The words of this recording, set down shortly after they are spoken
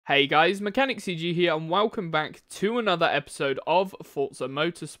Hey guys, Mechanic CG here and welcome back to another episode of Forza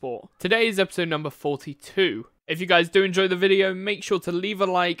Motorsport. Today is episode number 42. If you guys do enjoy the video, make sure to leave a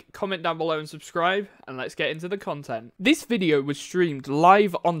like, comment down below and subscribe, and let's get into the content. This video was streamed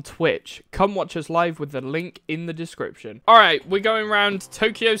live on Twitch. Come watch us live with the link in the description. Alright, we're going around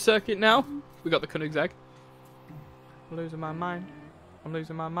Tokyo Circuit now. We got the Koenigsegg. I'm losing my mind. I'm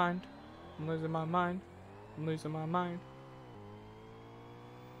losing my mind. I'm losing my mind. I'm losing my mind.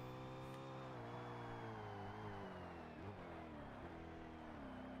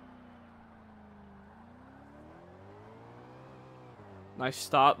 Nice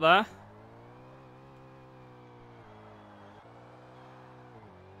start there.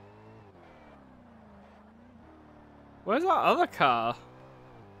 Where's that other car?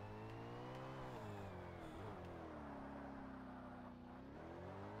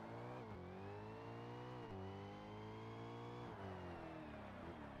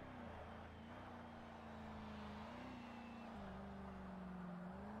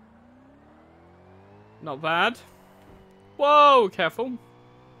 Not bad. Whoa, careful.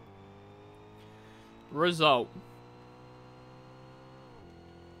 Result.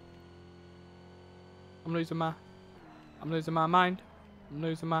 I'm losing my mind. I'm losing my mind.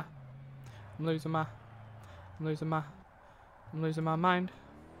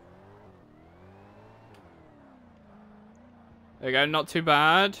 There we go, not too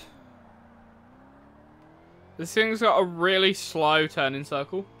bad. This thing's got a really slow turning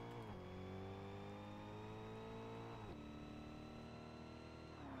circle.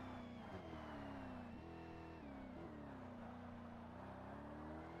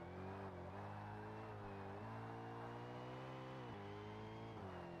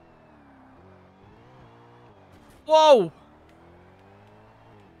 Whoa!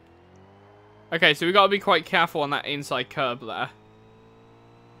 Okay, so we gotta be quite careful on that inside curb there.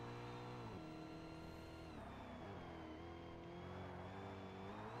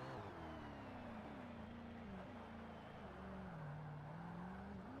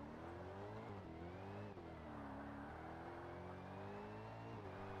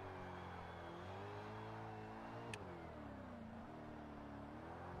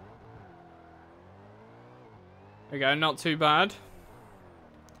 There we go, not too bad.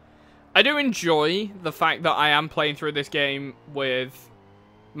 I do enjoy the fact that I am playing through this game with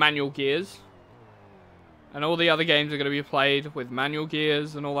manual gears. And all the other games are going to be played with manual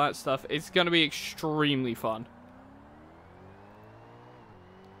gears and all that stuff. It's going to be extremely fun.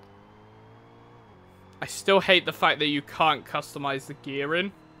 I still hate the fact that you can't customize the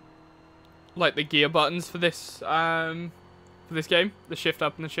gearing. Like the gear buttons for this game. The shift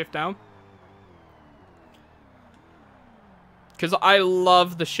up and the shift down. Because I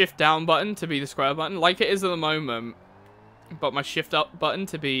love the shift down button to be the square button, like it is at the moment. But my shift up button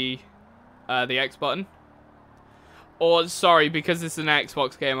to be the X button. Or, sorry, because it's an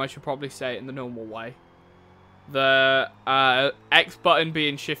Xbox game, I should probably say it in the normal way. The X button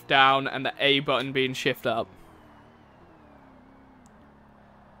being shift down and the A button being shift up.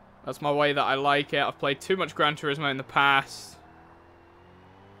 That's my way that I like it. I've played too much Gran Turismo in the past.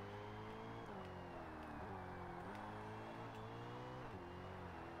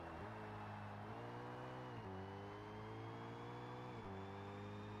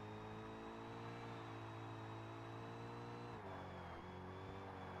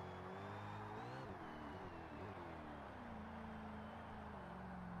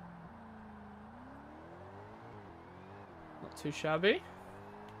 Not too shabby.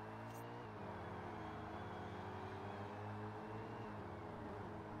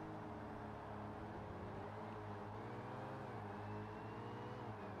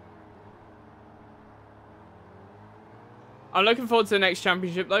 I'm looking forward to the next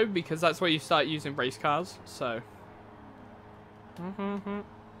championship though, because that's where you start using race cars, so.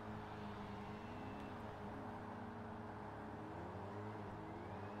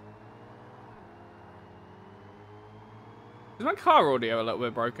 Is my car audio a little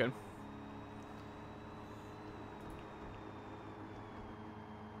bit broken?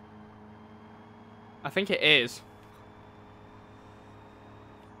 I think it is.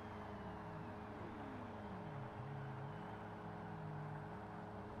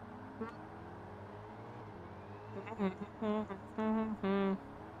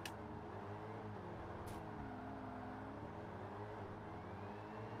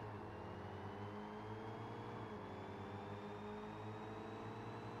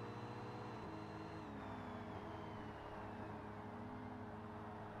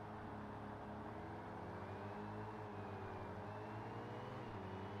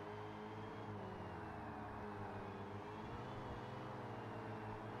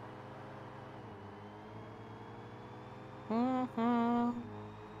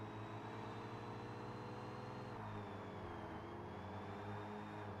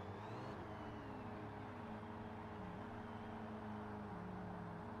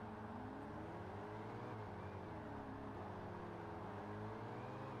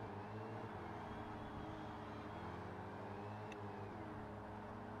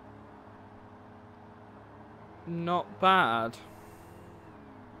 Not bad.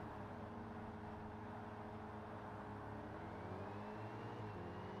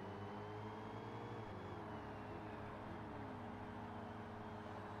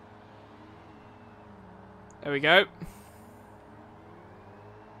 There we go.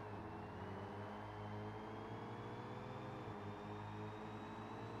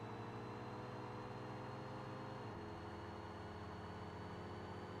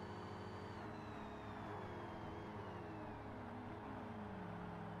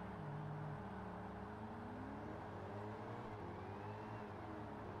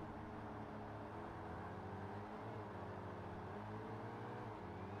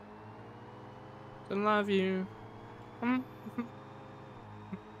 I love you.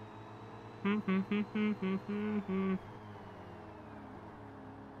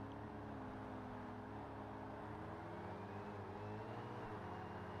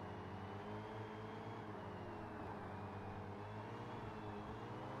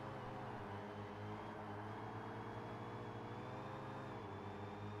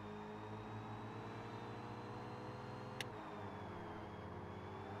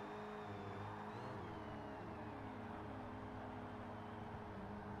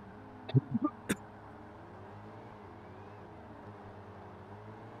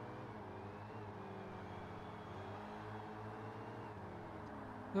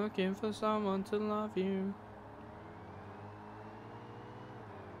 Looking for someone to love you.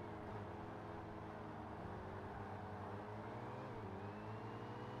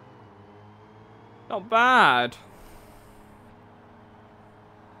 Not bad.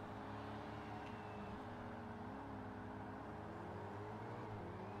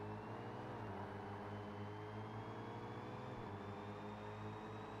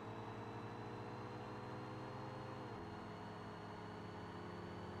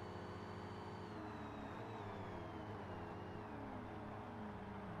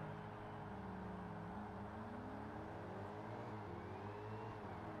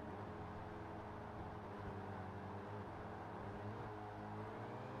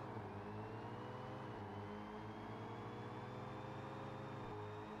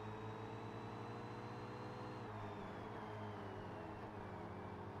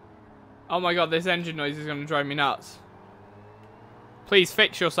 Oh my god, this engine noise is going to drive me nuts. Please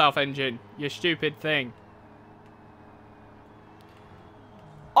fix yourself, engine. You stupid thing.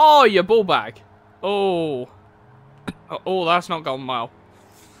 Oh, you ball bag. Oh. Oh, that's not gone well.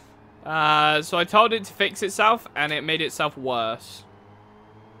 So I told it to fix itself, and it made itself worse.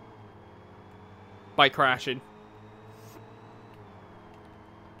 By crashing.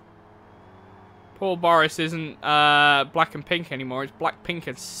 Poor Boris isn't black and pink anymore. It's black, pink,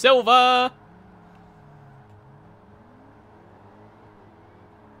 and silver.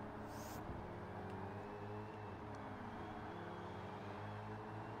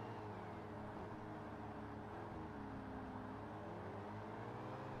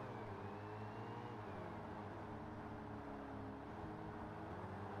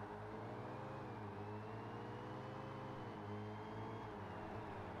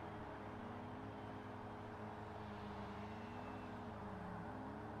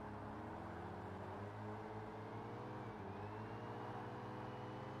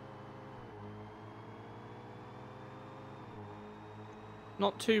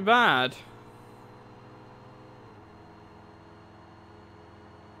 Not too bad.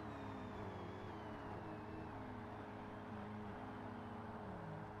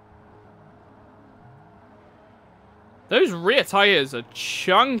 Those rear tires are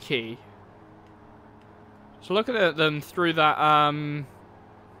chunky. So look at them through that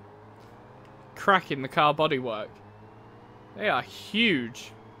crack in the car bodywork. They are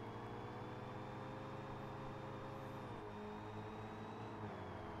huge.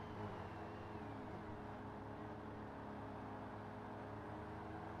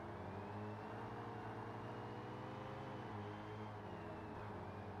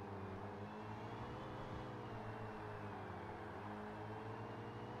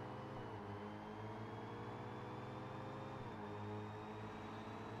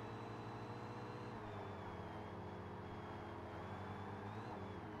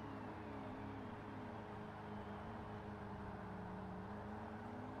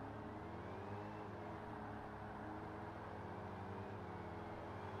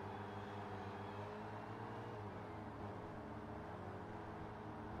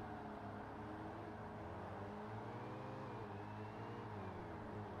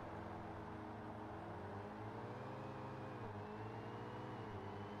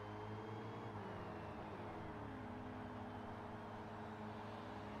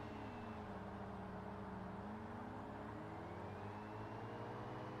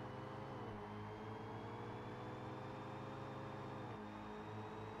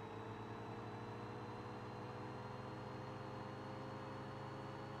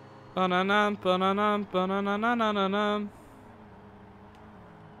 Ba-na-na, ba-na-na, ba-na-na-na-na-na.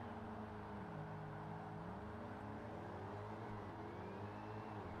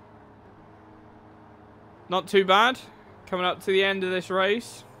 Not too bad. Coming up to the end of this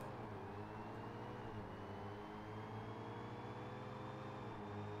race.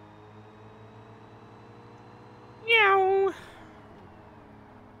 Meow.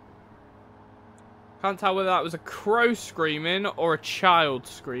 Can't tell whether that was a crow screaming or a child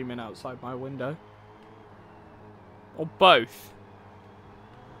screaming outside my window. Or both.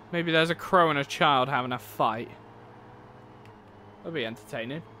 Maybe there's a crow and a child having a fight. That'll be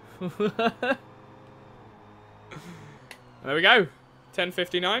entertaining. There we go.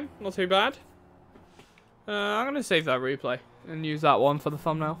 10:59. Not too bad. I'm going to save that replay and use that one for the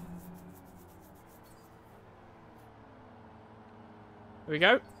thumbnail. There we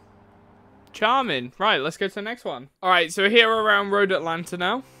go. Charming. Right, let's go to the next one. Alright, so here around Road Atlanta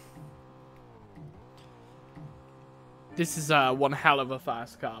now. This is one hell of a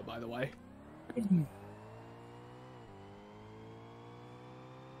fast car, by the way.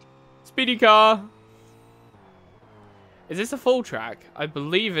 Speedy car. Is this a full track? I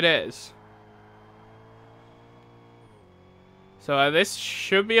believe it is. So this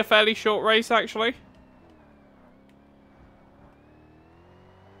should be a fairly short race, actually.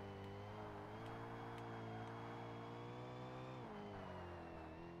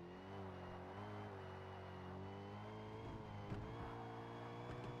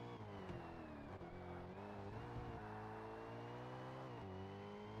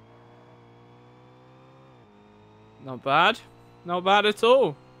 Not bad. Not bad at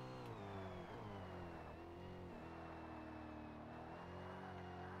all.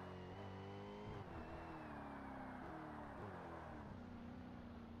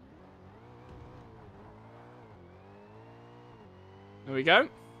 There we go.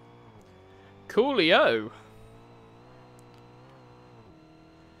 Coolio.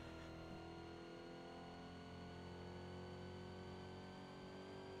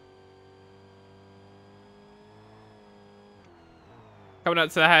 Coming up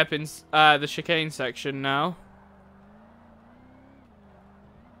to the hairpins, the chicane section now.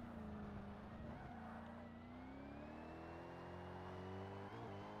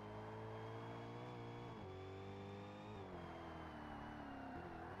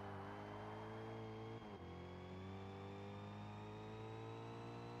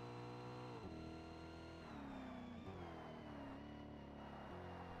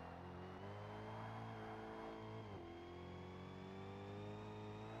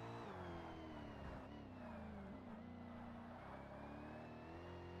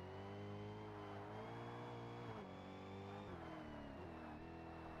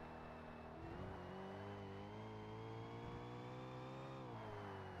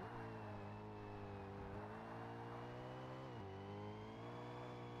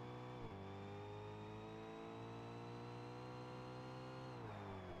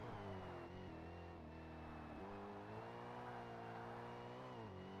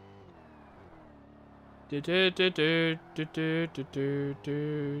 Do do do do do do do do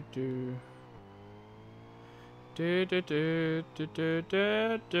do do. Do do do do do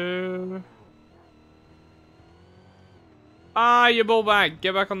do do. Ah, you ball bag.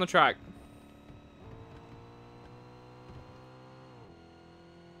 Get back on the track.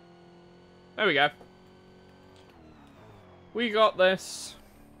 There we go. We got this.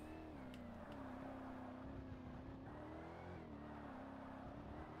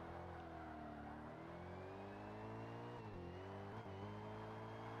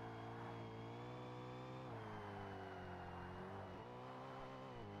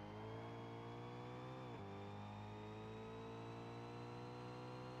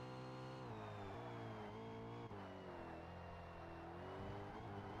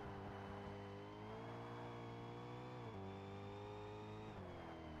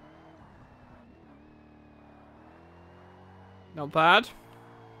 Not bad.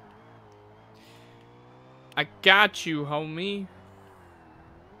 I got you, homie.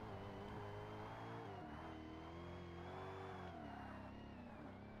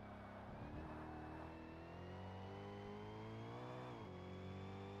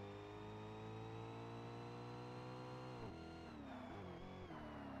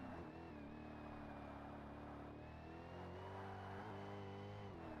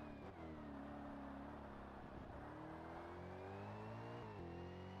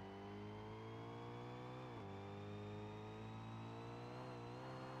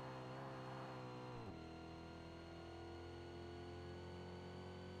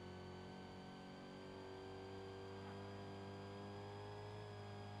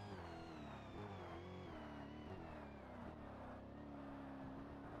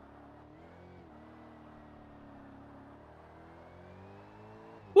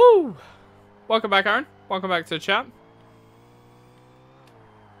 Woo! Welcome back, Aaron. Welcome back to the chat.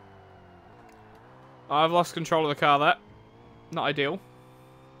 I've lost control of the car there. Not ideal.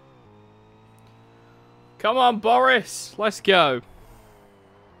 Come on, Boris. Let's go.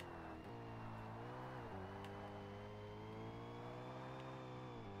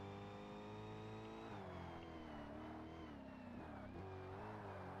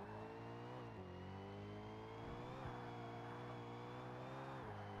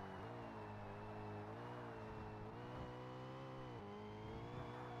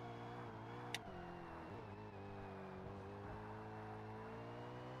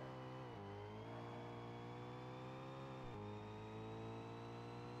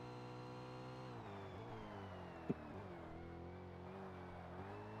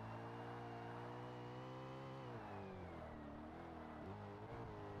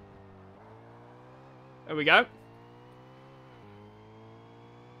 There we go.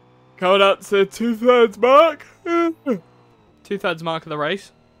 Coming up to 2/3 mark. 2/3 mark of the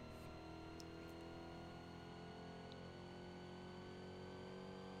race.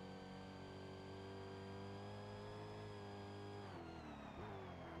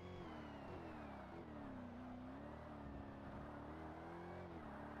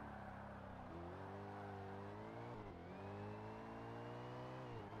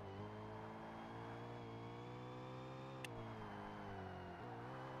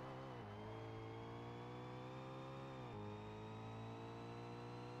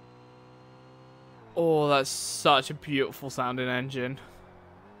 Oh, that's such a beautiful sounding engine.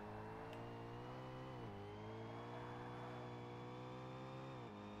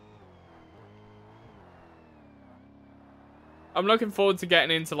 I'm looking forward to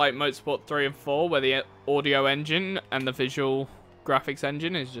getting into like Motorsport 3 and 4 where the audio engine and the visual graphics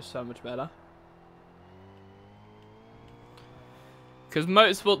engine is just so much better. Because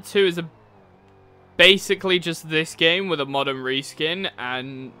Motorsport 2 is basically just this game with a modern reskin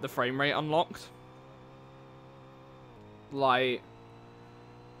and the frame rate unlocked. Like,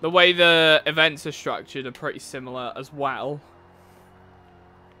 the way the events are structured are pretty similar as well.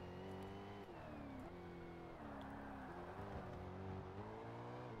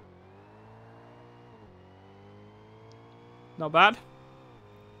 Not bad.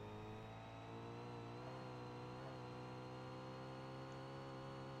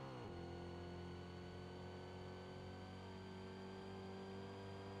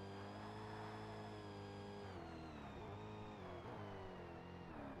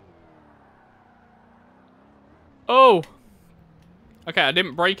 Oh! Okay, I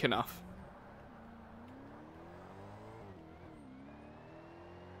didn't brake enough.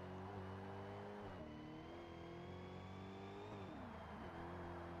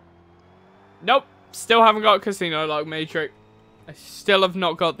 Nope. Still haven't got a casino log matrix. I still have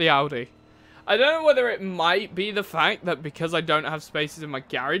not got the Audi. I don't know whether it might be the fact that because I don't have spaces in my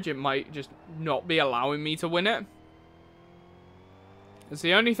garage, it might just not be allowing me to win it. It's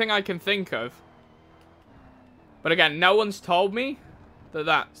the only thing I can think of. But again, no one's told me that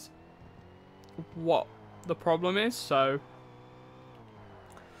that's what the problem is, so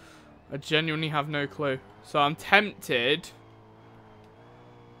I genuinely have no clue. So I'm tempted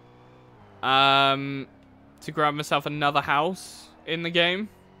to grab myself another house in the game.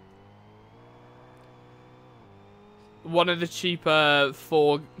 One of the cheaper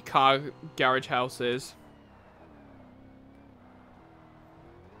 4-car garage houses.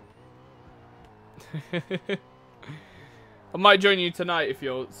 I might join you tonight if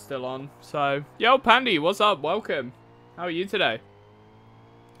you're still on. So, yo, Pandy, what's up? Welcome. How are you today?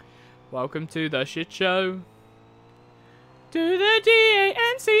 Welcome to the shit show. To the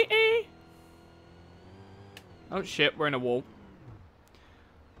DANCE. Oh, shit, we're in a wall.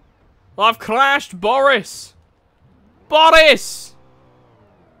 I've crashed, Boris. Boris!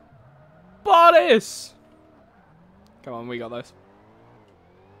 Boris! Come on, we got this.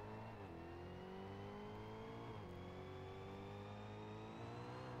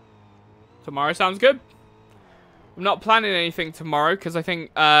 Tomorrow sounds good. I'm not planning anything tomorrow because I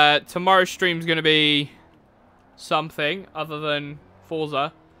think tomorrow's stream's going to be something other than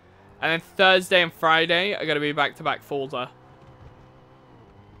Forza. And then Thursday and Friday are going to be back-to-back Forza.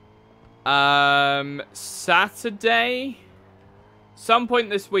 Saturday? Some point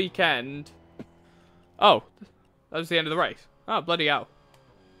this weekend. Oh, that was the end of the race. Oh, bloody hell.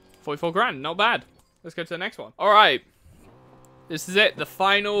 44 grand, not bad. Let's go to the next one. All right. This is it, the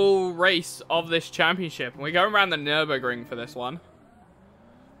final race of this championship. And we're going around the Nurburgring for this one.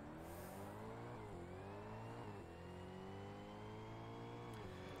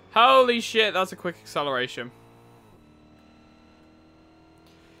 Holy shit, that's a quick acceleration.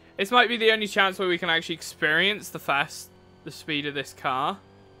 This might be the only chance where we can actually experience the speed of this car.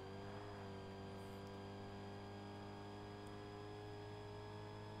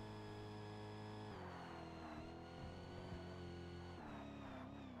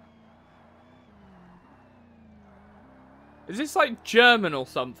 Is this like German or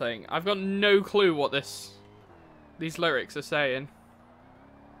something? I've got no clue what these lyrics are saying.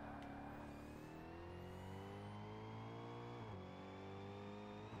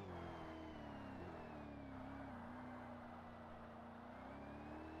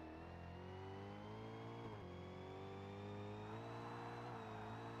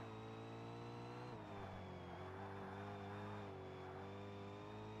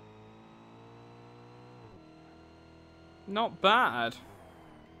 Not bad.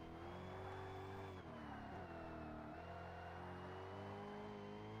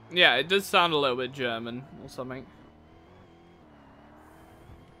 Yeah, it does sound a little bit German or something.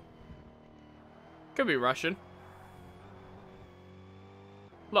 Could be Russian.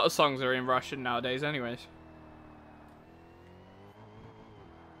 A lot of songs are in Russian nowadays anyways.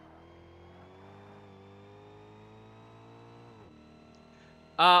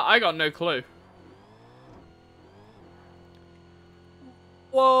 I got no clue.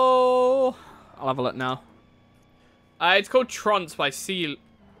 Whoa! I'll have a look now. It's called Trance by Silly.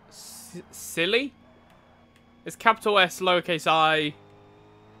 It's capital S, lowercase I,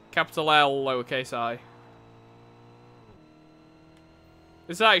 capital L, lowercase I.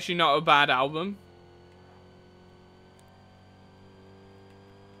 This is actually not a bad album.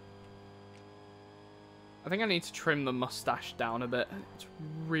 I think I need to trim the mustache down a bit. It's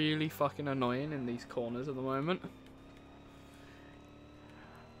really fucking annoying in these corners at the moment.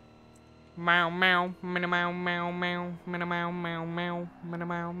 Meow meow, meow meow meow meow, meow meow meow meow, meow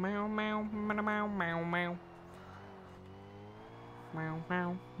meow meow meow, meow meow meow meow. Meow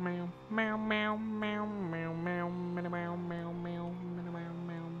meow meow meow meow meow meow meow, meow meow meow meow, meow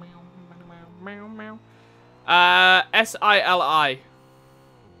meow meow meow meow meow. S-I-L-I.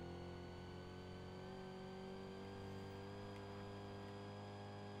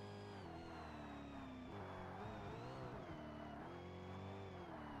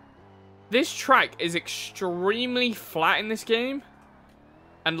 This track is extremely flat in this game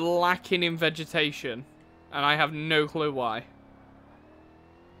and lacking in vegetation, and I have no clue why.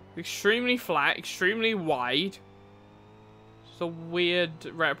 Extremely flat, extremely wide. It's a weird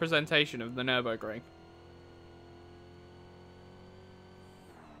representation of the Nurburgring.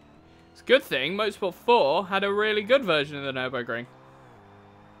 It's a good thing Motorsport 4 had a really good version of the Nurburgring.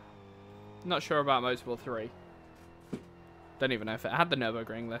 Not sure about Motorsport 3. Don't even know if it had the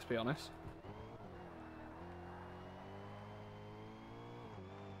Nurburgring, let's be honest.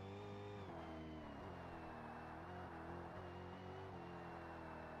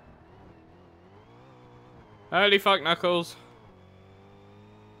 Holy fuck, Knuckles.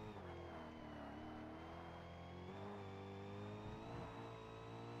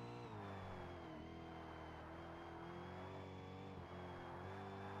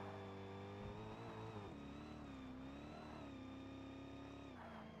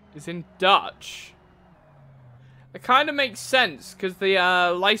 It's in Dutch. It kind of makes sense, because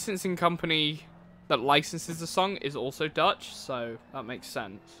the licensing company that licenses the song is also Dutch, so that makes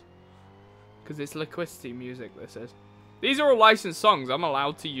sense. Because it's Liquidity music, this is. These are all licensed songs. I'm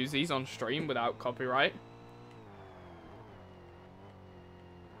allowed to use these on stream without copyright.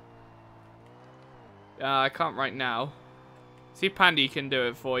 I can't right now. See if Pandy can do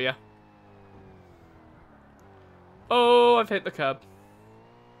it for you. Oh, I've hit the curb.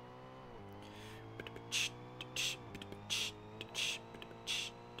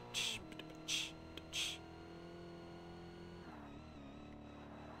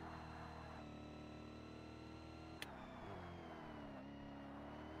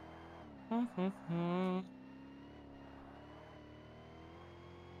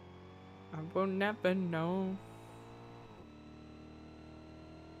 I will never know.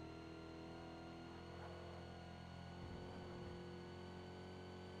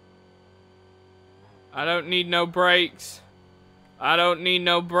 I don't need no brakes. I don't need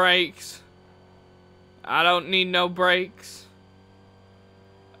no brakes. I don't need no brakes.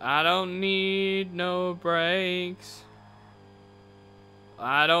 I don't need no brakes.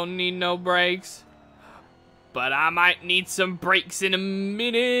 I don't need no brakes. But I might need some brakes in a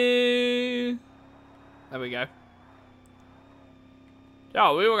minute. There we go.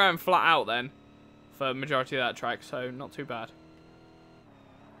 Oh, we were going flat out then for the majority of that track, so not too bad.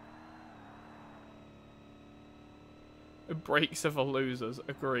 The brakes are for losers,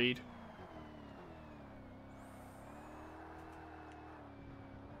 agreed.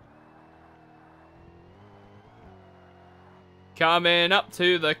 Coming up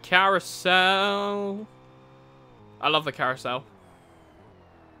to the carousel. I love the carousel.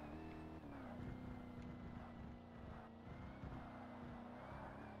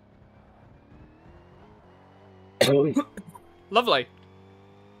 Lovely.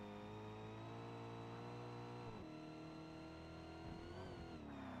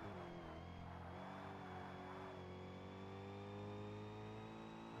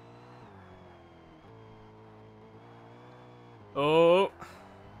 Oh.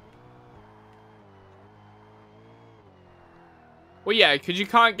 Well, yeah, because you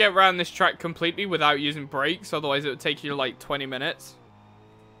can't get around this track completely without using brakes. Otherwise, it would take you like 20 minutes.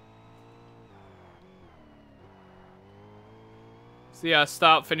 So, yeah,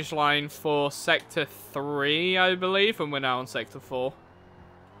 start-finish line for Sector 3, I believe. And we're now on Sector 4.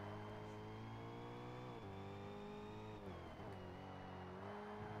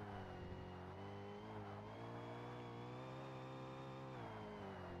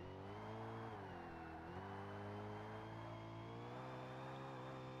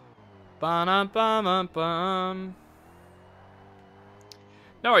 Ba-na-ba-ma-bum.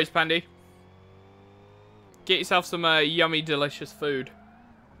 No worries, Pandy. Get yourself some yummy, delicious food.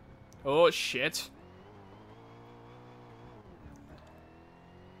 Oh, shit.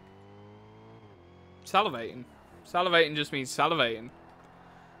 Salivating. Salivating just means salivating.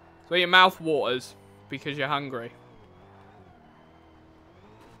 So your mouth waters because you're hungry.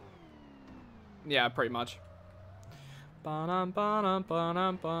 Yeah, pretty much. Ba-dum, ba-dum,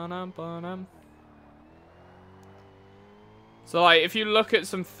 ba-dum, ba-dum, ba-dum. So, like, if you look at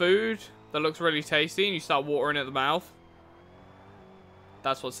some food that looks really tasty and you start watering at the mouth,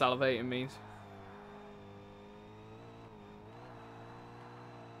 that's what salivating means.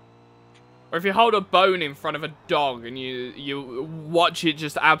 Or if you hold a bone in front of a dog and you watch it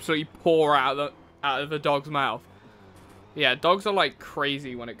just absolutely pour out of the dog's mouth. Yeah, dogs are like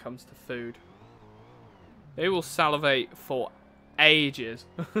crazy when it comes to food. They will salivate for ages.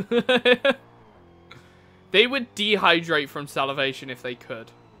 They would dehydrate from salivation if they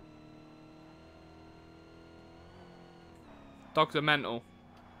could. Dogs are mental.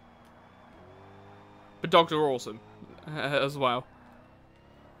 But dogs are awesome as well.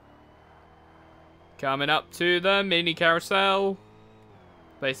 Coming up to the mini carousel.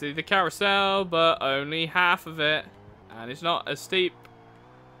 Basically the carousel, but only half of it. And it's not as steep.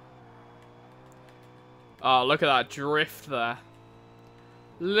 Oh, look at that drift there.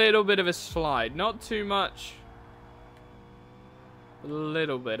 Little bit of a slide. Not too much. A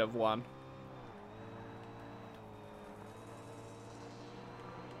little bit of one.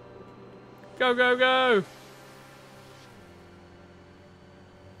 Go, go, go!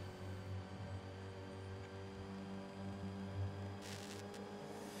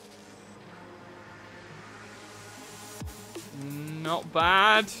 Not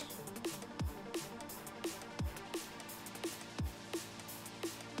bad.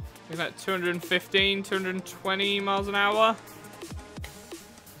 Is that 215, 220 miles an hour?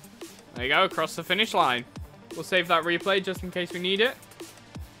 There you go, across the finish line. We'll save that replay just in case we need it.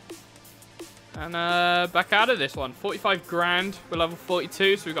 And back out of this one. 45 grand. We're level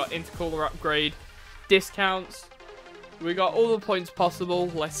 42, so we got intercooler upgrade, discounts. We got all the points possible.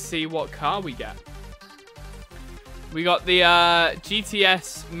 Let's see what car we get. We got the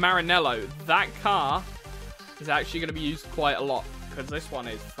GTS Maranello. That car is actually going to be used quite a lot, because this one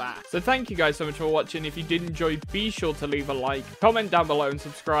is fast. So thank you guys so much for watching. If you did enjoy, be sure to leave a like, comment down below and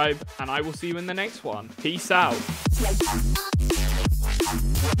subscribe, and I will see you in the next one. Peace out.